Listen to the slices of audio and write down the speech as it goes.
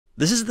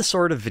This is the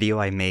sort of video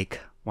I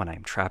make when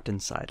I'm trapped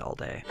inside all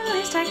day. At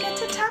least I get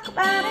to talk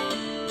about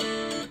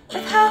it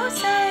with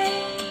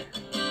Jose.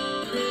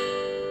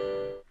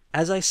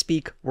 As I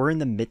speak, we're in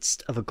the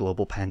midst of a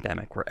global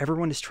pandemic where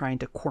everyone is trying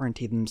to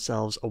quarantine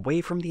themselves away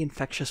from the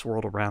infectious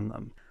world around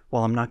them.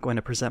 While I'm not going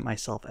to present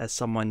myself as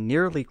someone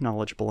nearly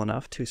knowledgeable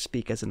enough to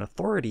speak as an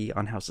authority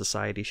on how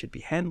society should be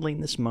handling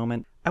this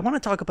moment, I want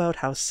to talk about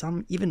how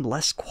some even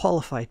less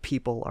qualified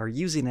people are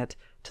using it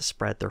to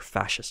spread their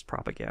fascist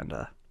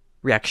propaganda.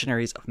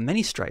 Reactionaries of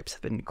many stripes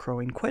have been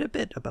crowing quite a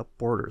bit about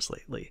borders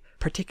lately,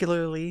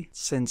 particularly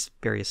since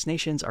various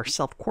nations are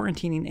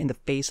self-quarantining in the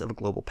face of a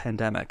global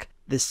pandemic.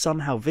 This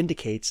somehow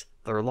vindicates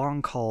their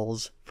long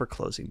calls for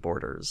closing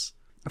borders.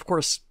 Of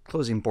course,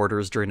 closing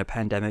borders during a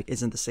pandemic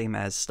isn't the same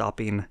as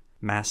stopping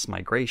mass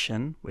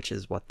migration, which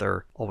is what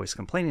they're always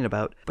complaining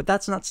about, but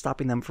that's not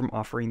stopping them from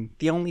offering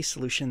the only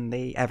solution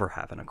they ever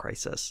have in a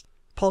crisis.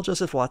 Paul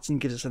Joseph Watson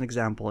gives us an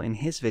example in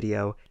his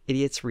video,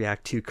 Idiots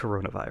React to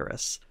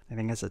Coronavirus. I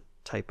think there's a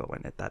typo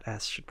in it. That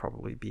S should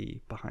probably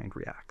be behind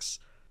reacts.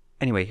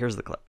 Anyway, here's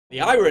the clip.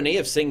 The irony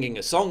of singing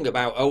a song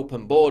about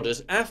open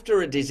borders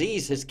after a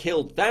disease has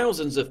killed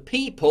thousands of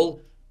people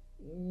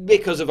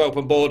because of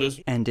open borders.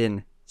 And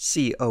in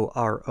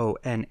CORONAVIRUS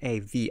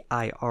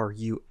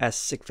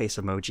sick face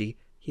emoji,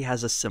 he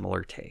has a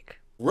similar take.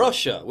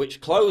 Russia, which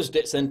closed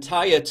its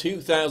entire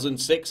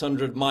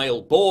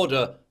 2,600-mile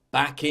border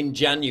back in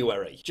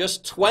January.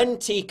 Just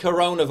 20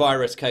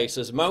 coronavirus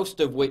cases, most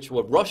of which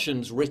were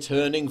Russians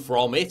returning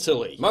from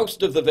Italy.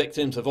 Most of the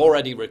victims have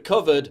already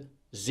recovered.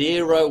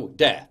 0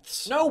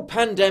 deaths. No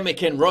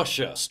pandemic in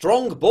Russia.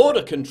 Strong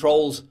border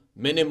controls.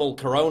 Minimal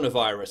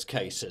coronavirus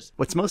cases.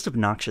 What's most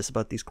obnoxious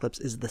about these clips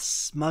is the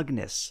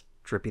smugness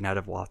dripping out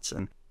of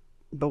Watson.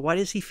 But why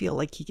does he feel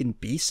like he can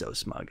be so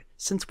smug?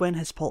 Since when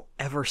has Paul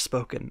ever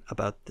spoken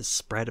about the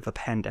spread of a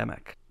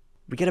pandemic?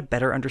 We get a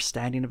better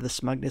understanding of the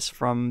smugness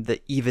from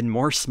the even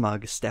more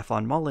smug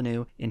Stefan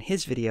Molyneux in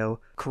his video,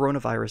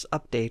 Coronavirus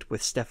Update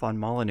with Stefan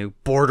Molyneux,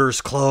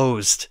 Borders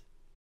Closed!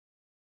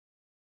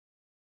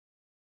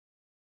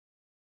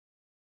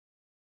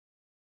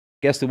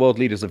 I guess the world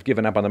leaders have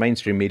given up on the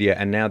mainstream media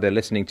and now they're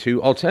listening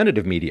to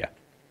alternative media.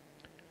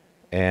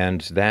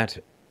 And that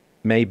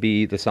may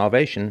be the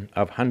salvation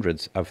of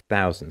hundreds of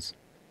thousands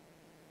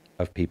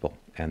of people.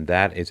 And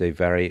that is a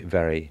very,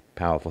 very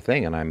powerful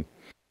thing. And I'm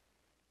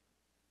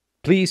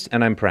pleased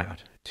and I'm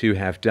proud to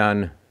have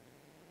done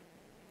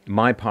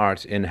my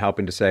part in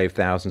helping to save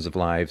thousands of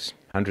lives,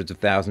 hundreds of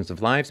thousands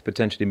of lives,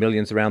 potentially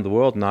millions around the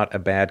world. Not a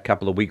bad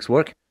couple of weeks'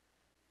 work.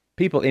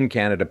 People in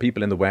Canada,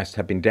 people in the West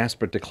have been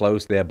desperate to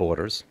close their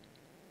borders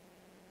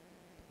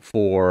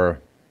for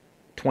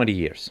 20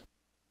 years.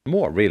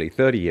 More, really,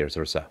 30 years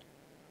or so.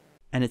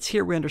 And it's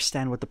here we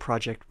understand what the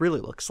project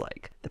really looks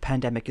like. The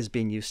pandemic is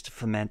being used to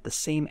foment the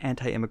same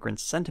anti-immigrant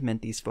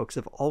sentiment these folks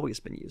have always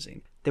been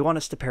using. They want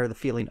us to pair the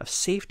feeling of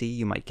safety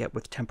you might get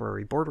with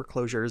temporary border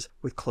closures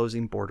with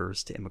closing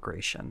borders to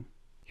immigration.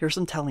 Here's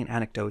some telling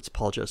anecdotes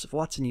Paul Joseph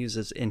Watson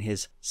uses in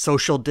his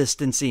social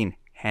distancing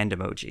hand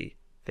emoji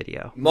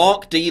video.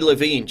 Mark D.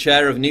 Levine,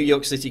 chair of New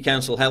York City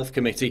Council Health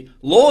Committee,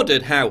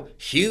 lauded how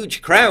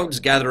huge crowds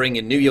gathering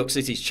in New York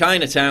City's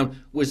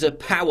Chinatown was a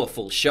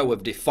powerful show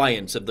of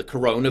defiance of the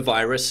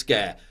coronavirus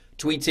scare,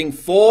 tweeting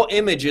 4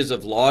 images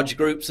of large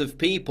groups of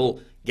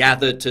people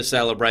gathered to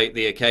celebrate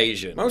the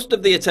occasion. Most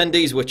of the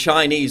attendees were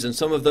Chinese and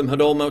some of them had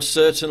almost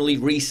certainly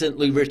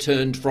recently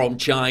returned from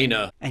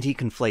China. And he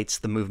conflates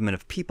the movement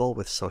of people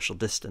with social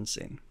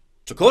distancing.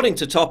 According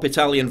to top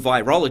Italian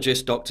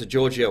virologist Dr.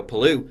 Giorgio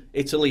Palù,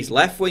 Italy's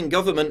left-wing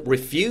government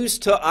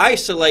refused to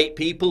isolate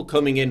people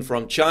coming in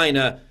from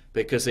China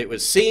because it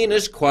was seen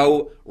as,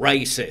 quote,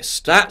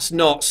 racist. That's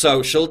not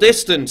social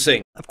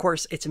distancing. Of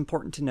course, it's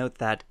important to note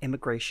that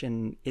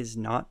immigration is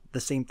not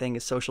the same thing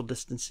as social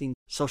distancing.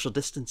 Social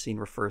distancing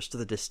refers to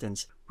the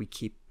distance we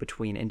keep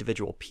between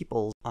individual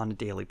people on a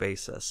daily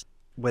basis.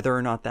 Whether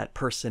or not that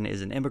person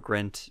is an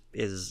immigrant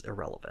is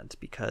irrelevant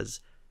because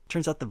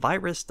turns out the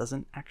virus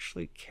doesn't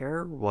actually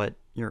care what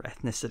your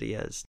ethnicity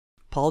is.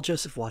 Paul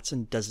Joseph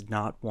Watson does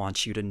not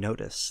want you to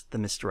notice the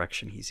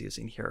misdirection he's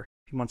using here.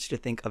 He wants you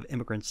to think of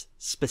immigrants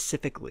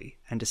specifically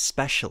and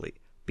especially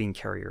being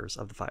carriers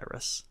of the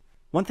virus.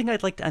 One thing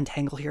I'd like to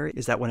untangle here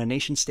is that when a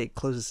nation state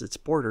closes its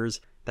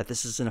borders, that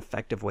this is an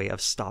effective way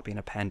of stopping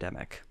a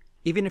pandemic.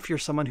 Even if you're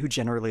someone who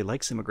generally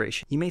likes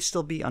immigration, you may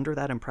still be under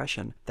that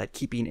impression that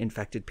keeping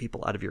infected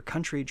people out of your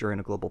country during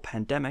a global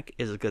pandemic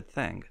is a good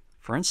thing.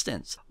 For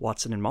instance,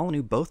 Watson and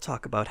Molyneux both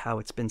talk about how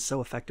it's been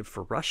so effective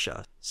for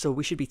Russia, so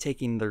we should be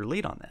taking their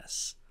lead on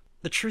this.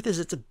 The truth is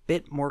it's a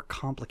bit more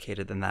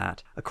complicated than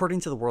that.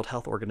 According to the World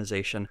Health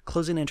Organization,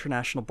 closing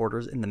international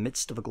borders in the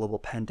midst of a global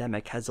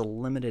pandemic has a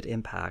limited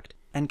impact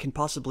and can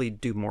possibly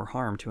do more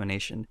harm to a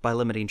nation by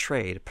limiting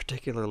trade,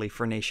 particularly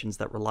for nations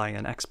that rely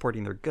on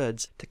exporting their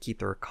goods to keep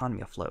their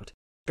economy afloat.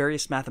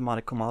 Various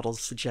mathematical models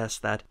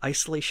suggest that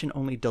isolation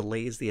only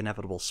delays the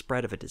inevitable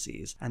spread of a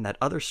disease, and that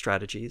other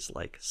strategies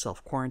like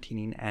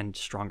self-quarantining and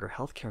stronger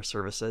healthcare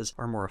services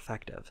are more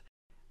effective.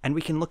 And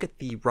we can look at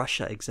the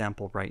Russia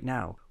example right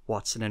now.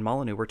 Watson and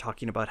Molyneux were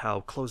talking about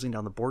how closing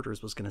down the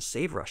borders was going to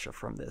save Russia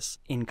from this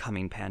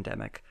incoming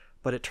pandemic.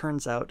 But it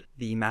turns out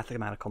the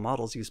mathematical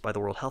models used by the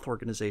World Health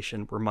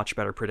Organization were much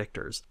better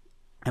predictors.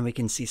 And we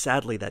can see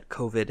sadly that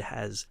COVID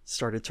has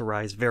started to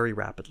rise very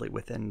rapidly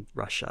within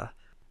Russia.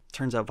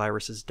 Turns out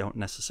viruses don't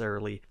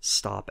necessarily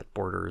stop at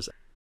borders.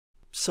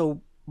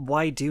 So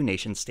why do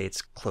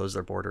nation-states close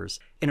their borders?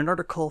 In an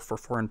article for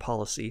Foreign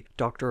Policy,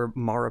 Dr.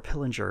 Mara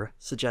Pillinger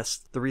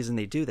suggests the reason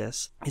they do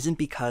this isn't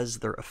because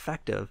they're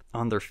effective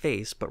on their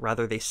face, but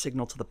rather they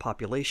signal to the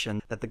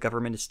population that the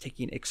government is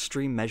taking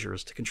extreme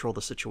measures to control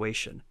the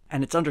situation.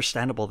 And it's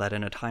understandable that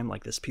in a time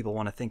like this, people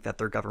want to think that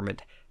their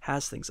government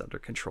has things under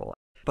control.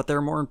 But there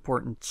are more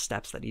important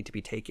steps that need to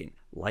be taken,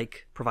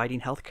 like providing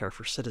healthcare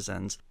for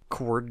citizens,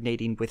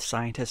 coordinating with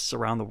scientists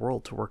around the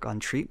world to work on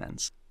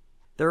treatments.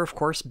 There are, of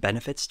course,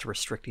 benefits to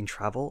restricting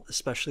travel,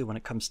 especially when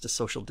it comes to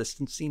social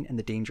distancing and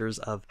the dangers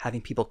of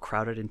having people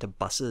crowded into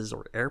buses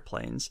or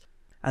airplanes.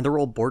 And the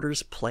role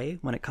borders play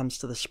when it comes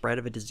to the spread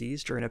of a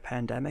disease during a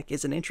pandemic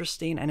is an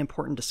interesting and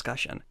important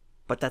discussion.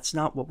 But that's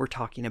not what we're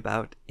talking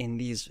about in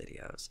these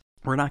videos.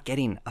 We're not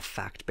getting a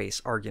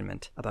fact-based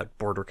argument about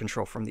border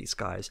control from these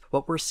guys.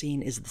 What we're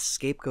seeing is the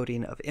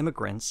scapegoating of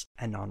immigrants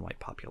and non-white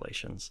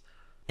populations.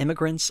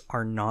 Immigrants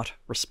are not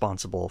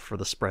responsible for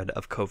the spread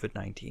of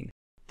COVID-19.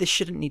 This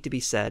shouldn't need to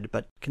be said,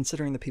 but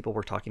considering the people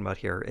we're talking about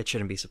here, it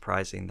shouldn't be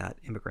surprising that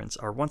immigrants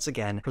are once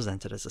again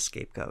presented as a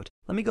scapegoat.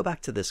 Let me go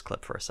back to this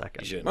clip for a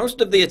second.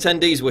 Most of the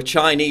attendees were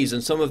Chinese,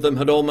 and some of them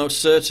had almost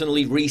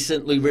certainly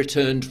recently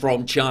returned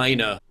from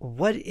China.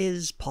 What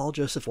is Paul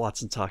Joseph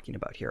Watson talking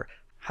about here?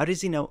 How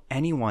does he know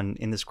anyone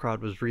in this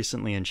crowd was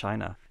recently in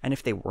China? And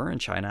if they were in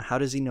China, how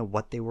does he know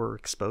what they were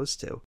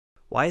exposed to?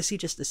 Why is he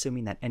just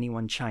assuming that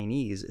anyone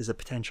Chinese is a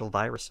potential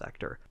virus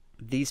vector?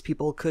 These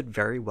people could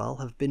very well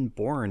have been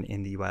born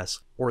in the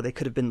US, or they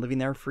could have been living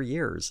there for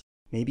years.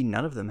 Maybe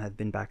none of them have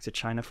been back to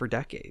China for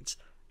decades.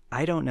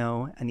 I don't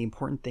know, and the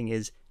important thing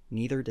is,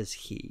 neither does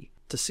he.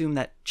 To assume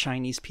that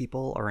Chinese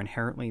people are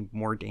inherently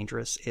more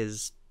dangerous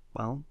is,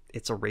 well,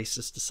 it's a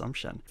racist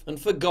assumption. And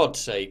for God's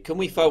sake, can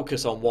we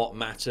focus on what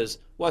matters?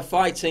 We're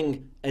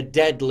fighting a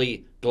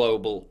deadly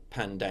global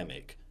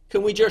pandemic.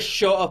 Can we just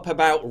shut up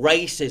about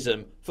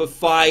racism for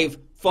 5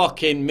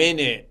 fucking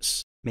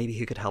minutes? Maybe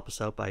he could help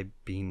us out by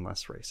being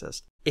less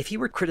racist. If he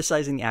were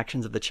criticizing the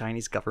actions of the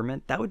Chinese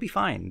government, that would be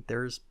fine.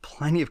 There's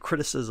plenty of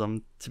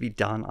criticism to be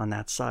done on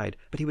that side,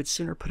 but he would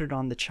sooner put it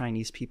on the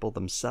Chinese people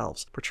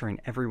themselves,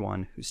 portraying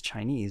everyone who's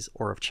Chinese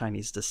or of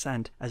Chinese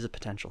descent as a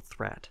potential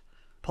threat.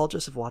 Paul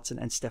Joseph Watson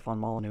and Stefan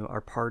Molyneux are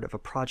part of a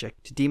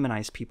project to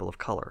demonize people of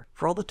color.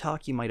 For all the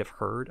talk you might have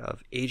heard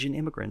of Asian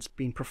immigrants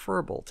being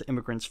preferable to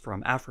immigrants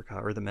from Africa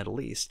or the Middle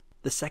East,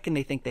 the second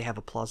they think they have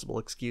a plausible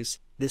excuse,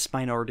 this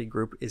minority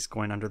group is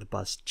going under the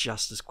bus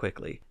just as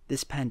quickly.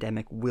 This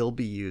pandemic will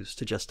be used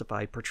to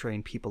justify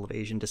portraying people of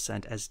Asian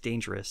descent as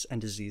dangerous and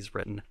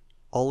disease-ridden,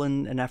 all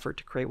in an effort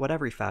to create what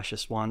every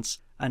fascist wants,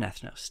 an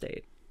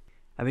ethno-state.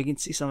 And we can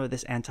see some of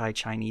this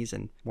anti-Chinese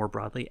and, more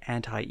broadly,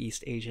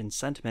 anti-East Asian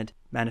sentiment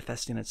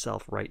manifesting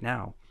itself right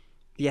now.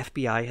 The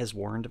FBI has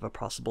warned of a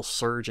possible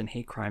surge in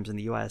hate crimes in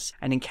the US,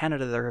 and in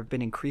Canada there have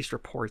been increased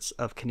reports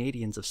of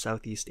Canadians of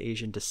Southeast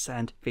Asian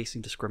descent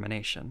facing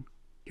discrimination.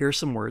 Here are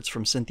some words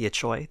from Cynthia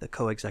Choi, the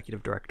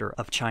co-executive director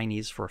of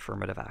Chinese for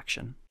Affirmative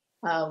Action.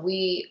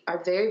 We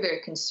are very,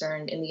 very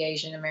concerned in the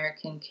Asian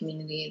American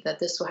community that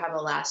this will have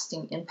a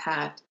lasting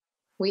impact.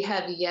 We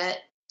have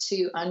yet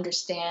to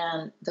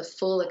understand the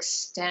full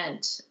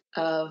extent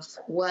of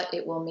what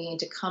it will mean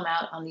to come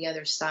out on the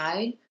other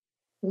side.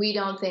 We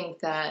don't think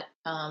that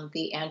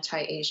the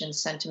anti-Asian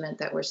sentiment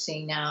that we're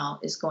seeing now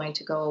is going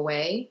to go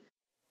away,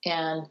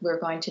 and we're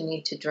going to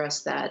need to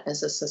address that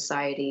as a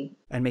society.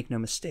 And make no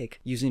mistake,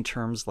 using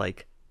terms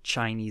like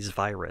Chinese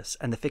virus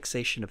and the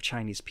fixation of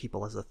Chinese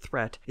people as a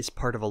threat is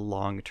part of a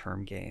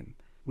long-term game.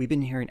 We've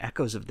been hearing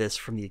echoes of this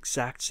from the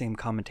exact same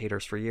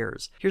commentators for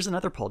years. Here's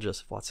another Paul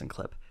Joseph Watson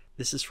clip.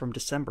 This is from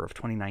December of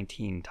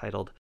 2019,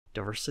 titled,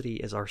 "Diversity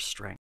is Our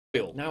Strength."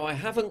 Now, I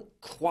haven't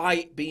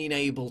quite been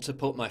able to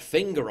put my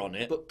finger on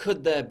it, but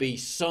could there be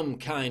some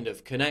kind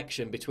of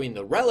connection between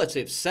the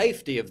relative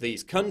safety of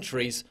these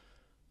countries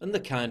and the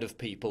kind of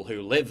people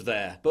who live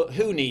there? But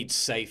who needs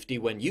safety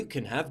when you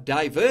can have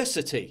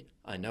diversity?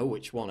 I know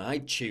which one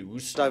I'd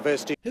choose.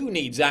 Diversity. Who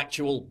needs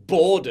actual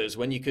borders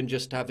when you can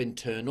just have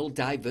internal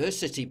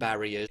diversity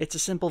barriers? It's a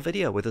simple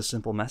video with a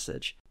simple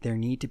message. There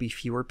need to be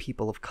fewer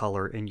people of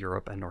color in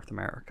Europe and North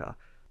America.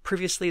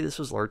 Previously, this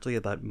was largely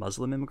about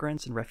Muslim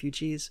immigrants and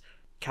refugees,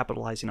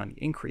 capitalizing on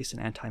the increase in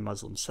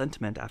anti-Muslim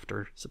sentiment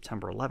after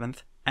September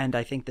 11th, and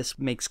I think this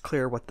makes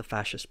clear what the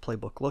fascist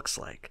playbook looks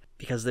like,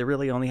 because they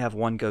really only have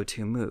one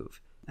go-to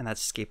move, and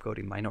that's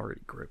scapegoating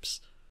minority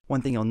groups.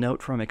 One thing you'll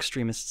note from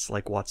extremists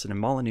like Watson and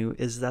Molyneux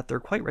is that they're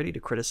quite ready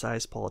to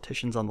criticize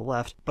politicians on the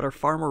left, but are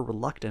far more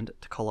reluctant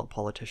to call out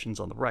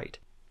politicians on the right.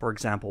 For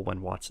example,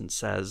 when Watson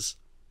says,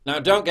 "Now,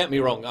 don't get me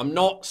wrong, I'm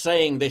not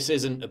saying this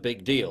isn't a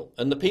big deal,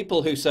 and the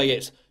people who say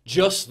it's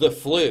just the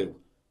flu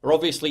are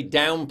obviously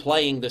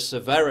downplaying the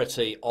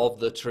severity of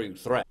the true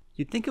threat.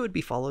 You'd think it would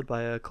be followed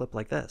by a clip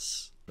like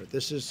this.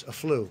 This is a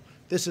flu.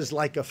 This is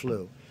like a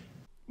flu.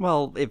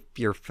 Well, if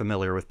you're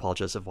familiar with Paul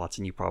Joseph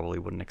Watson, you probably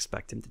wouldn't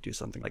expect him to do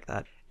something like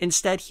that.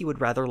 Instead, he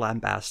would rather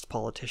lambast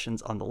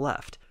politicians on the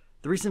left.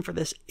 The reason for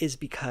this is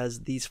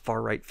because these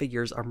far-right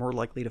figures are more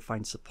likely to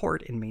find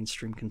support in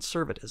mainstream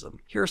conservatism.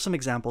 Here are some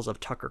examples of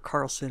Tucker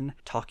Carlson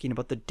talking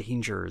about the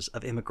dangers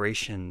of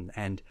immigration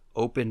and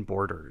open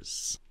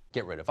borders.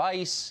 Get rid of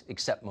ICE,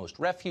 accept most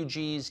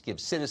refugees, give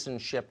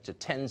citizenship to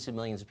tens of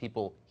millions of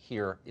people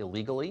here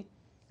illegally.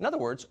 In other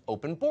words,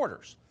 open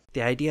borders.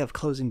 The idea of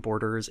closing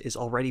borders is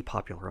already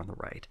popular on the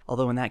right,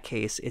 although in that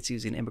case, it's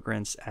using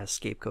immigrants as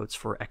scapegoats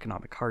for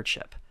economic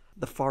hardship.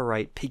 The far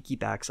right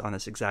piggybacks on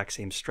this exact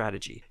same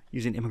strategy,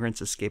 using immigrants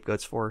as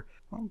scapegoats for,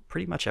 well,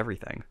 pretty much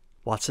everything.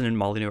 Watson and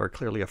Molyneux are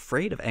clearly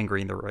afraid of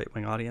angering the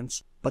right-wing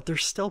audience, but they're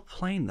still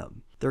playing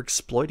them. They're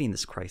exploiting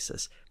this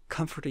crisis,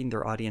 comforting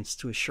their audience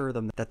to assure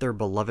them that their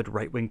beloved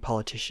right-wing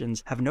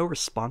politicians have no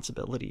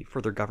responsibility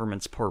for their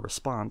government's poor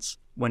response,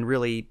 when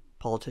really,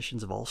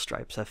 politicians of all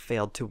stripes have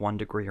failed to one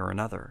degree or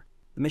another.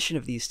 The mission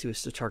of these two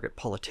is to target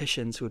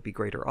politicians who would be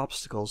greater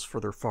obstacles for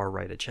their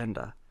far-right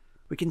agenda.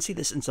 We can see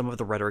this in some of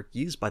the rhetoric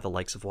used by the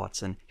likes of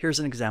Watson. Here's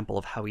an example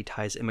of how he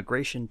ties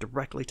immigration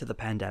directly to the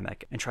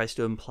pandemic and tries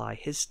to imply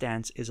his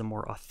stance is a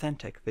more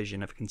authentic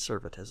vision of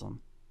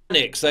conservatism.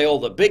 Say all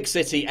the big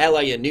city LA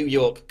and New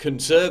York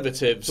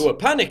conservatives who are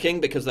panicking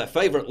because their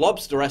favourite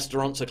lobster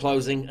restaurants are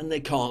closing and they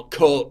can't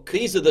cook.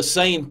 These are the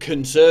same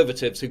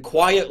conservatives who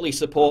quietly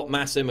support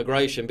mass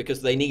immigration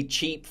because they need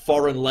cheap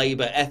foreign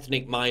labour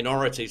ethnic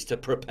minorities to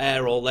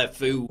prepare all their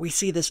food. We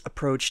see this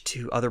approach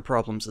to other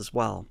problems as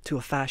well. To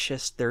a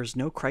fascist, there's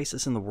no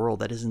crisis in the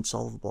world that isn't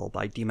solvable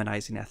by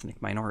demonizing ethnic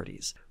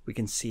minorities. We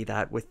can see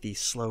that with the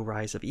slow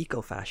rise of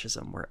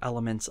eco-fascism, where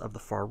elements of the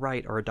far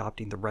right are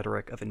adopting the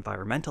rhetoric of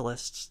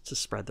environmentalists to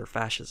spread their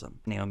fascism.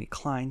 Naomi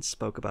Klein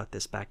spoke about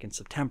this back in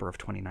September of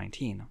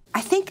 2019.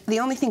 I think the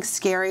only thing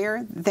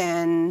scarier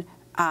than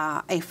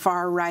a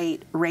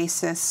far-right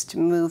racist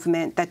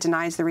movement that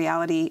denies the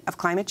reality of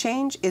climate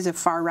change is a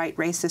far-right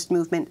racist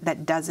movement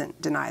that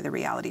doesn't deny the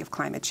reality of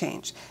climate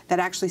change, that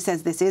actually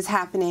says this is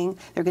happening,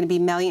 there are going to be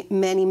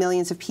many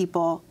millions of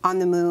people on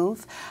the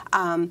move,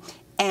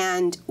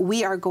 and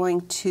we are going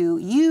to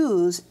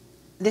use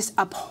this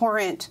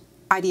abhorrent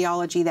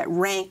ideology that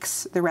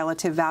ranks the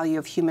relative value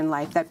of human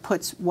life, that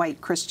puts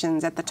white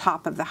Christians at the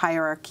top of the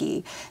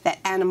hierarchy,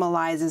 that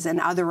animalizes and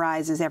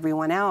otherizes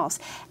everyone else,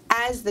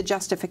 as the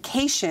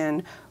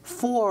justification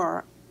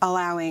for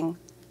allowing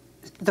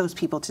those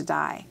people to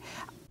die.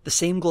 The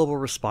same global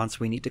response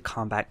we need to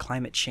combat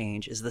climate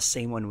change is the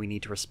same one we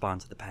need to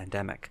respond to the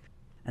pandemic.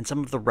 And some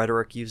of the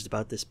rhetoric used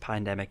about this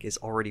pandemic is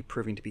already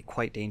proving to be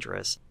quite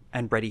dangerous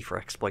and ready for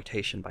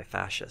exploitation by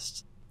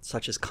fascists,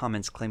 such as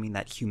comments claiming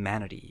that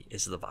humanity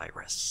is the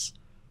virus.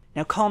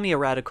 Now call me a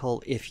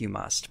radical if you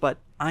must, but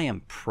I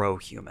am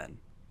pro-human.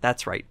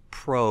 That's right,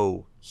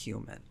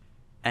 pro-human.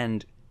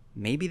 And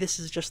maybe this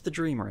is just the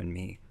dreamer in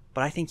me,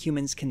 but I think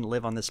humans can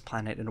live on this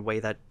planet in a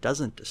way that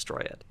doesn't destroy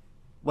it.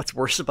 What's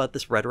worse about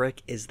this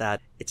rhetoric is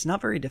that it's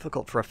not very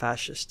difficult for a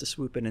fascist to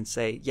swoop in and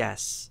say,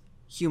 yes,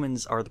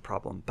 humans are the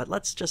problem, but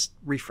let's just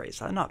rephrase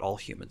that. Not all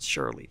humans,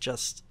 surely,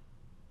 just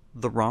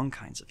the wrong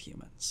kinds of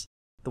humans.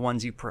 The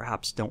ones you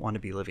perhaps don't want to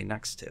be living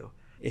next to.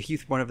 If you're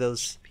one of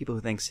those people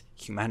who thinks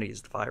humanity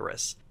is the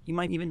virus, you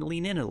might even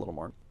lean in a little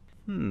more.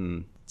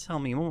 Tell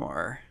me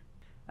more.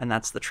 And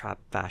that's the trap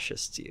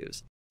fascists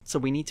use. So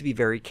we need to be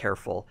very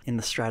careful in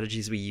the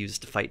strategies we use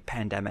to fight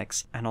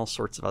pandemics and all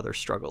sorts of other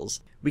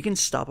struggles. We can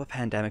stop a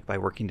pandemic by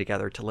working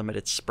together to limit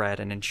its spread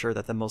and ensure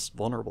that the most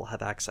vulnerable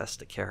have access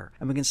to care.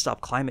 And we can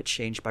stop climate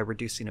change by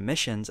reducing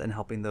emissions and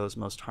helping those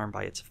most harmed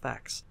by its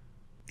effects.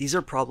 These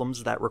are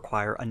problems that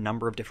require a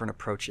number of different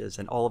approaches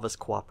and all of us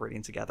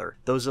cooperating together.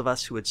 Those of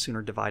us who would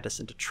sooner divide us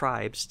into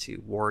tribes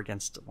to war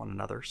against one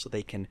another so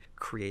they can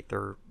create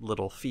their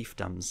little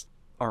fiefdoms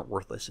aren't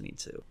worth listening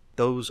to.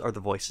 Those are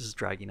the voices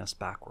dragging us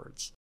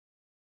backwards.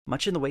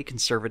 Much in the way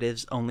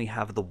conservatives only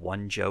have the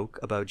one joke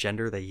about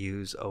gender they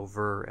use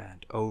over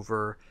and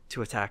over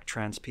to attack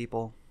trans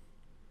people.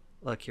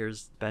 Look,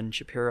 here's Ben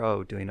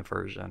Shapiro doing a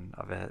version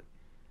of it.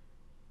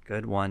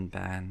 Good one,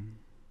 Ben.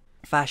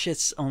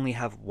 Fascists only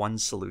have one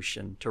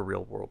solution to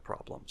real-world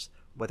problems,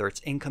 whether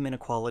it's income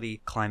inequality,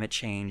 climate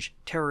change,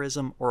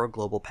 terrorism, or a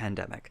global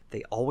pandemic.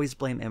 They always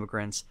blame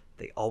immigrants,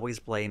 they always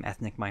blame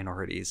ethnic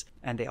minorities,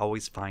 and they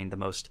always find the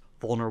most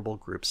vulnerable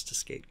groups to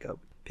scapegoat,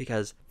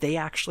 because they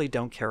actually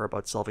don't care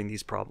about solving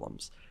these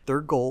problems.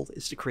 Their goal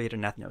is to create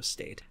an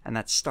ethno-state, and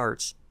that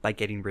starts by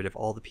getting rid of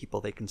all the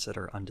people they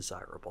consider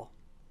undesirable.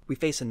 We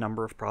face a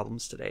number of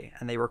problems today,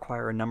 and they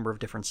require a number of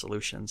different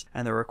solutions,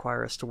 and they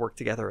require us to work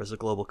together as a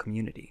global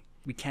community.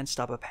 We can't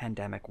stop a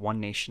pandemic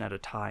one nation at a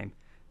time,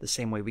 the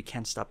same way we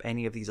can't stop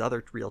any of these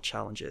other real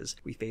challenges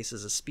we face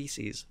as a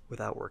species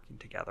without working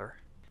together.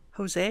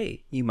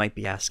 Jose, you might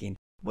be asking,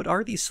 what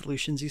are these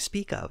solutions you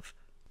speak of?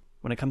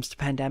 When it comes to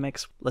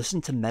pandemics,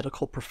 listen to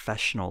medical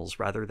professionals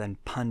rather than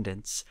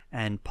pundits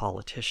and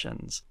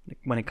politicians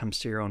when it comes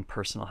to your own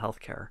personal health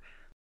care.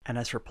 And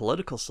as for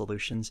political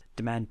solutions,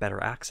 demand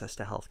better access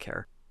to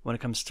healthcare. When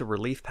it comes to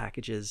relief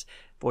packages,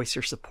 voice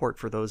your support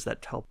for those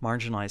that help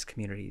marginalized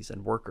communities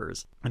and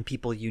workers and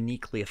people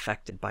uniquely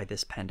affected by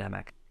this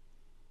pandemic.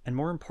 And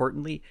more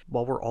importantly,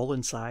 while we're all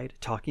inside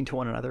talking to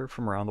one another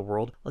from around the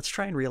world, let's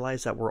try and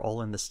realize that we're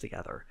all in this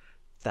together.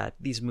 That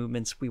these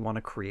movements we want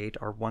to create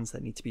are ones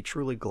that need to be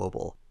truly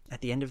global.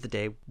 At the end of the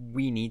day,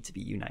 we need to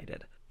be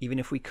united. Even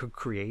if we could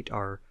create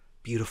our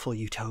beautiful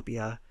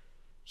utopia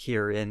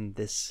here in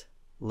this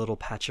little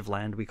patch of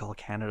land we call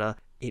Canada,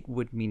 it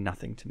would mean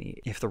nothing to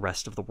me if the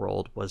rest of the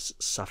world was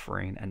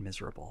suffering and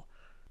miserable.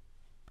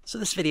 So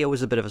this video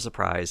was a bit of a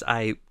surprise.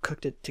 I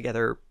cooked it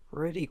together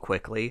pretty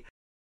quickly.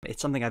 It's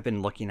something I've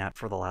been looking at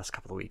for the last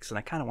couple of weeks, and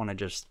I kind of want to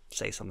just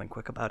say something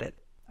quick about it.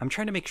 I'm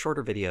trying to make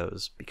shorter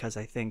videos because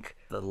I think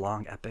the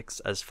long epics,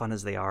 as fun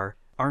as they are,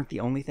 aren't the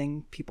only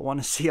thing people want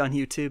to see on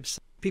YouTube.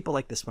 So people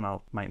like this one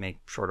might make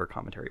shorter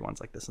commentary ones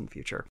like this in the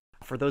future.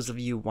 For those of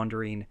you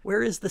wondering,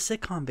 where is the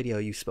sitcom video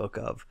you spoke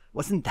of?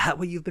 Wasn't that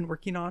what you've been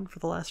working on for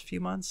the last few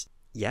months?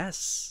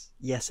 Yes.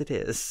 Yes, it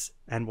is.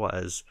 And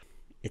was.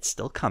 It's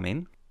still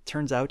coming.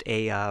 Turns out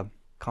a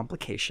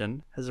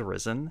complication has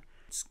arisen.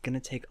 It's going to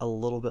take a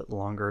little bit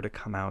longer to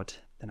come out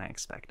than I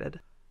expected.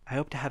 I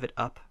hope to have it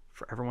up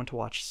for everyone to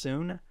watch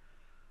soon.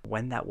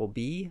 When that will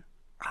be,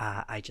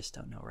 I just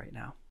don't know right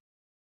now.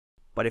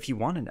 But if you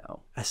want to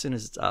know, as soon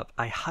as it's up,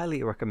 I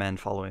highly recommend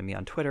following me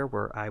on Twitter,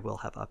 where I will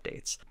have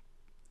updates.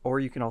 Or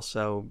you can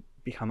also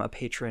become a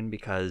patron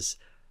because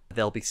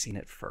they'll be seen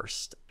it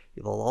first.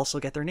 They'll also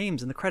get their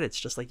names in the credits,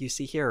 just like you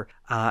see here.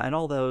 And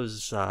all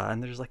those,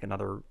 and there's like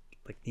another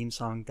theme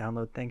song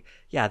download thing.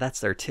 Yeah, that's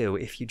there too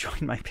if you join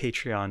my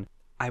Patreon.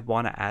 I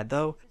want to add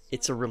though,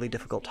 it's a really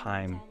difficult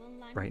time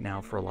right now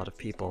for a lot of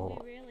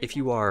people. If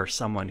you are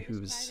someone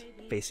who's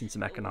facing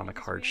some economic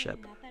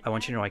hardship, I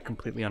want you to know I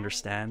completely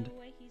understand.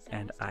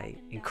 And I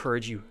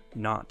encourage you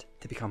not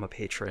to become a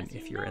patron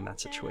if you're in that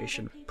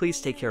situation. Please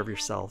take care of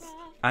yourself.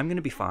 I'm going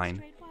to be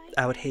fine.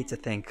 I would hate to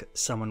think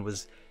someone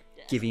was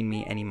giving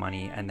me any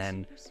money and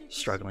then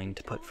struggling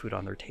to put food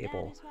on their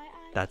table.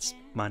 That's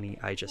money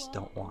I just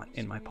don't want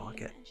in my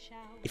pocket.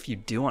 If you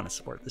do want to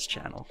support this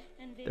channel,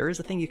 there is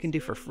a thing you can do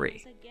for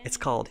free. It's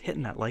called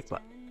hitting that like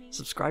button,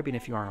 subscribing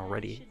if you aren't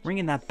already,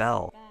 ringing that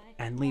bell,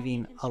 and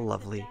leaving a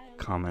lovely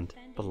comment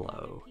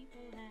below.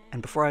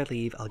 And before I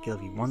leave, I'll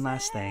give you one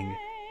last thing,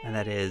 and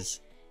that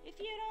is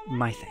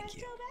my thank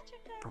you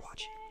for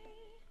watching.